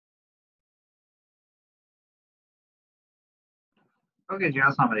Okay, ji,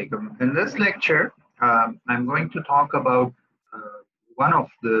 Assalamu alaikum. In this lecture, I'm going to talk about one of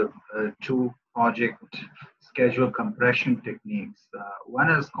the two project schedule compression techniques.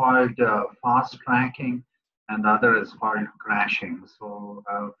 One is called fast tracking, and the other is called crashing. So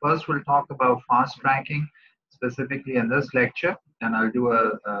first, we'll talk about fast tracking specifically in this lecture, and I'll do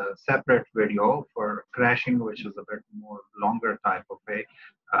a separate video for crashing, which is a bit more longer type of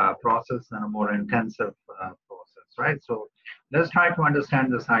a process and a more intensive process, right? So let's try to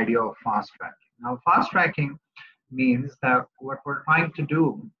understand this idea of fast tracking. Now, fast tracking means that what we're trying to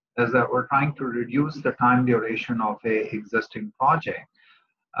do is that we're trying to reduce the time duration of a existing project.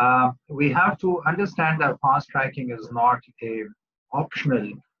 We have to understand that fast tracking is not a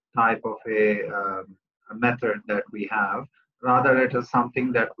optional type of a method that we have. Rather, it is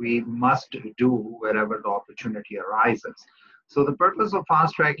something that we must do wherever the opportunity arises. So the purpose of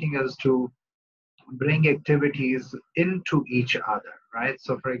fast tracking is to bring activities into each other, right?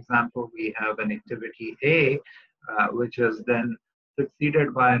 So, for example, we have an activity A, which is then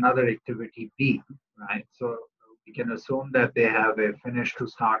succeeded by another activity B, right? So, we can assume that they have a finish to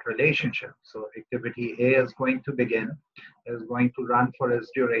start relationship. So, activity A is going to begin, is going to run for its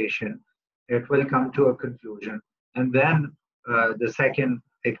duration, it will come to a conclusion, and then the second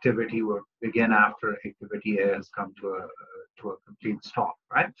activity will begin after activity A has come to a complete stop,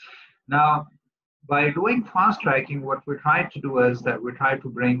 right? Now, by doing fast tracking, what we try to do is that we try to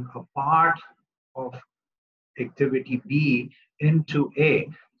bring a part of activity B into A.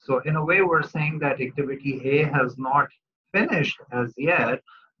 So in a way, we're saying that activity A has not finished as yet,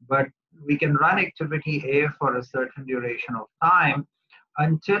 but we can run activity A for a certain duration of time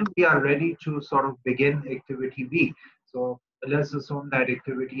until we are ready to sort of begin activity B. So let's assume that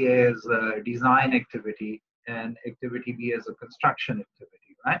activity A is a design activity and activity B is a construction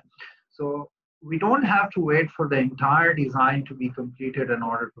activity, right? So we don't have to wait for the entire design to be completed in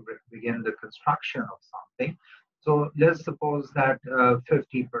order to begin the construction of something. So let's suppose that 50%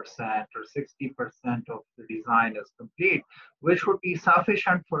 or 60% of the design is complete, which would be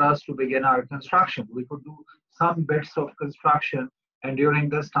sufficient for us to begin our construction. We could do some bits of construction, and during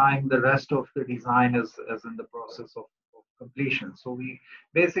this time, the rest of the design is in the process of completion. So we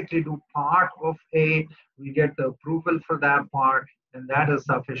basically do part of A, we get the approval for that part, and that is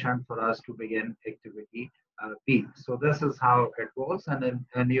sufficient for us to begin activity B. So this is how it goes,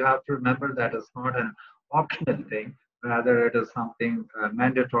 and you have to remember that it's not an optional thing, rather it is something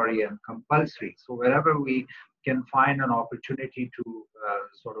mandatory and compulsory. So wherever we can find an opportunity to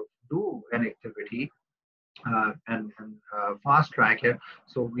sort of do an activity and fast track it,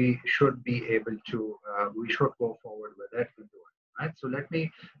 so we should be able to, we should go forward with it and do it. Right, so let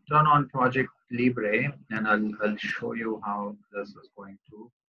me turn on Project Libre and I'll show you how this is going to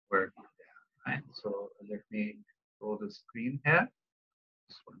work there. Right, so let me show the screen here.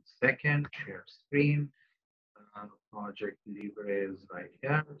 Just 1 second, share screen. Project Libre is right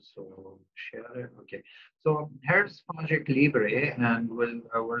here, so share it. Okay, so here's Project Libre, and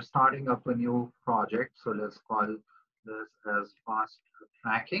we're starting up a new project. So let's call this as fast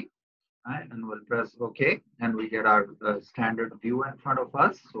tracking. Right, and we'll press OK, and we get our standard view in front of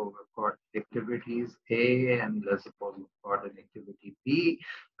us. So we've got activities A, and let's suppose we've got an activity B.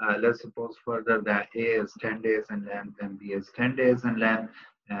 Let's suppose further that A is 10 days in length and B is 10 days in length.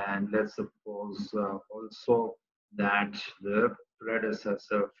 And let's suppose also that the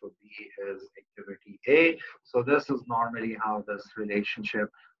predecessor for B is activity A. So this is normally how this relationship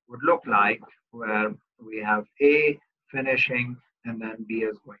would look like, where we have A finishing, and then B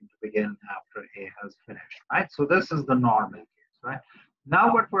is going to begin after A has finished, right? So this is the normal case, right?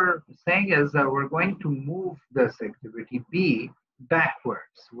 Now what we're saying is that we're going to move this activity B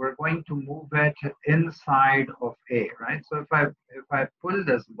backwards. We're going to move it inside of A, right? So if I pull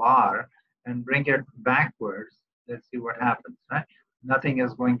this bar and bring it backwards, let's see what happens, right? Nothing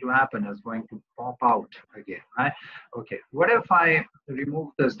is going to happen. It's going to pop out again, right? Okay, what if I remove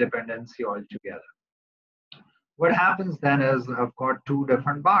this dependency altogether? What happens then is I've got two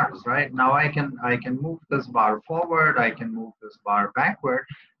different bars, right? Now I can move this bar forward, I can move this bar backward,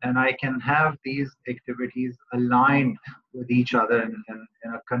 and I can have these activities aligned with each other in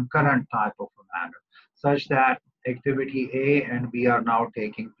a concurrent type of a manner, such that activity A and B are now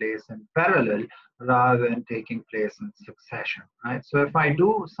taking place in parallel rather than taking place in succession, right? So if I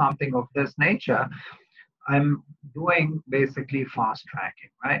do something of this nature, I'm doing basically fast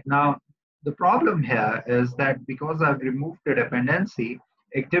tracking, right? Now, the problem here is that because I've removed the dependency,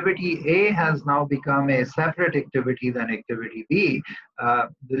 activity A has now become a separate activity than activity B. The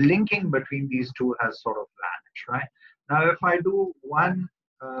linking between these two has sort of vanished, right? Now, if I do one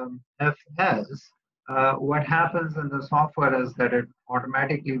FS, what happens in the software is that it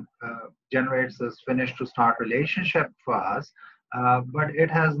automatically generates this finish to start relationship for us, but it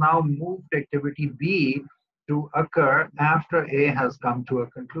has now moved activity B to occur after A has come to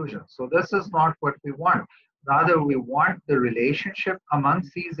a conclusion. So this is not what we want. Rather, we want the relationship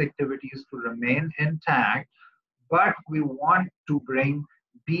amongst these activities to remain intact, but we want to bring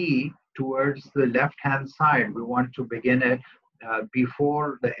B towards the left-hand side. We want to begin it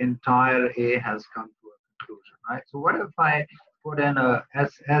before the entire A has come to a conclusion, right? So what if I put in a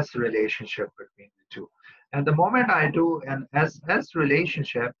SS relationship between the two? And the moment I do an SS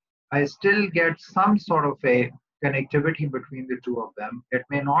relationship, I still get some sort of a connectivity between the two of them. It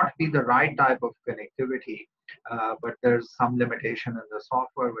may not be the right type of connectivity, but there's some limitation in the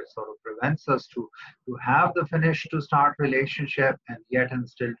software which sort of prevents us to have the finish to start relationship and yet and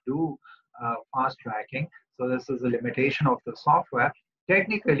still do fast tracking. So this is a limitation of the software.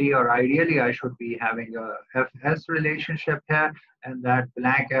 Technically or ideally, I should be having a FS relationship here, and that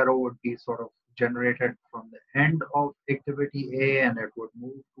black arrow would be sort of generated from the end of activity A, and it would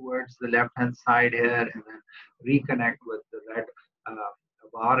move towards the left-hand side here and then reconnect with the red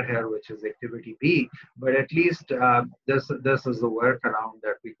bar here, which is activity B. But at least this is the workaround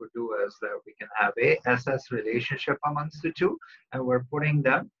that we could do, is that we can have a SS relationship amongst the two, and we're putting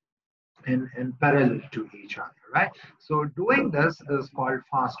them in parallel to each other, right? So doing this is called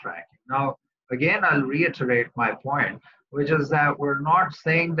fast tracking. Now, again, I'll reiterate my point, which is that we're not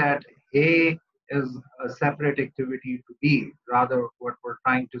saying that A is a separate activity to B. Rather, what we're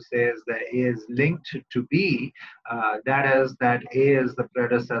trying to say is that A is linked to B. That is, that A is the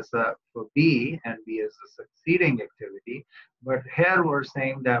predecessor for B and B is the succeeding activity. But here we're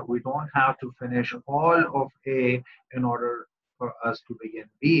saying that we don't have to finish all of A in order for us to begin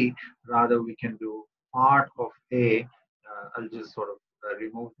B. Rather, we can do part of A. I'll just sort of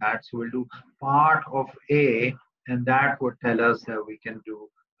remove that. So we'll do part of A, and that would tell us that we can do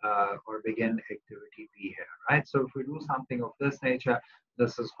or begin activity B here, right? So if we do something of this nature,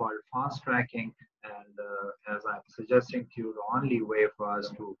 this is called fast tracking. And as I'm suggesting to you, the only way for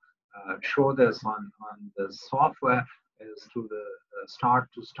us to show this on the software is through the start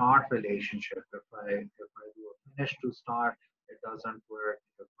to start relationship. If I do a finish to start, it doesn't work.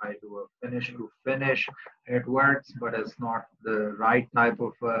 If I do a finish to finish, it works, but it's not the right type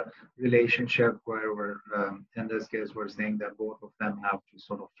of relationship where we're, in this case, we're saying that both of them have to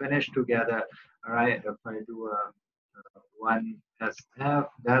sort of finish together. All right, if I do a one SF,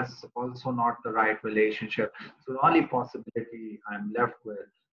 that's also not the right relationship. So the only possibility I'm left with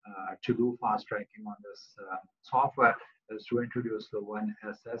to do fast tracking on this software is to introduce the one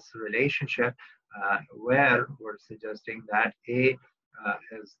SS relationship, where we're suggesting that A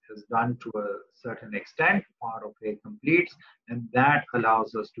is done to a certain extent, part of A completes, and that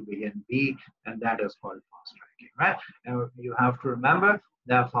allows us to begin B, and that is called fast tracking, right? And you have to remember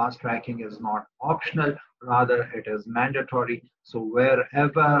that fast tracking is not optional, rather it is mandatory. So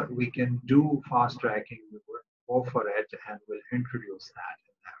wherever we can do fast tracking, we would go for it and we'll introduce that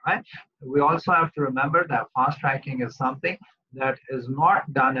in there, right? We also have to remember that fast tracking is something that is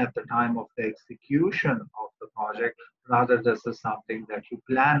not done at the time of the execution of the project. Rather, this is something that you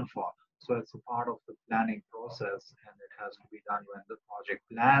plan for. So it's a part of the planning process, and it has to be done when the project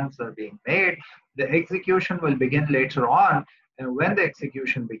plans are being made. The execution will begin later on, and when the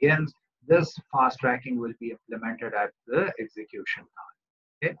execution begins, this fast tracking will be implemented at the execution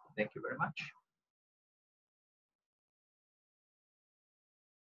time. Okay, thank you very much.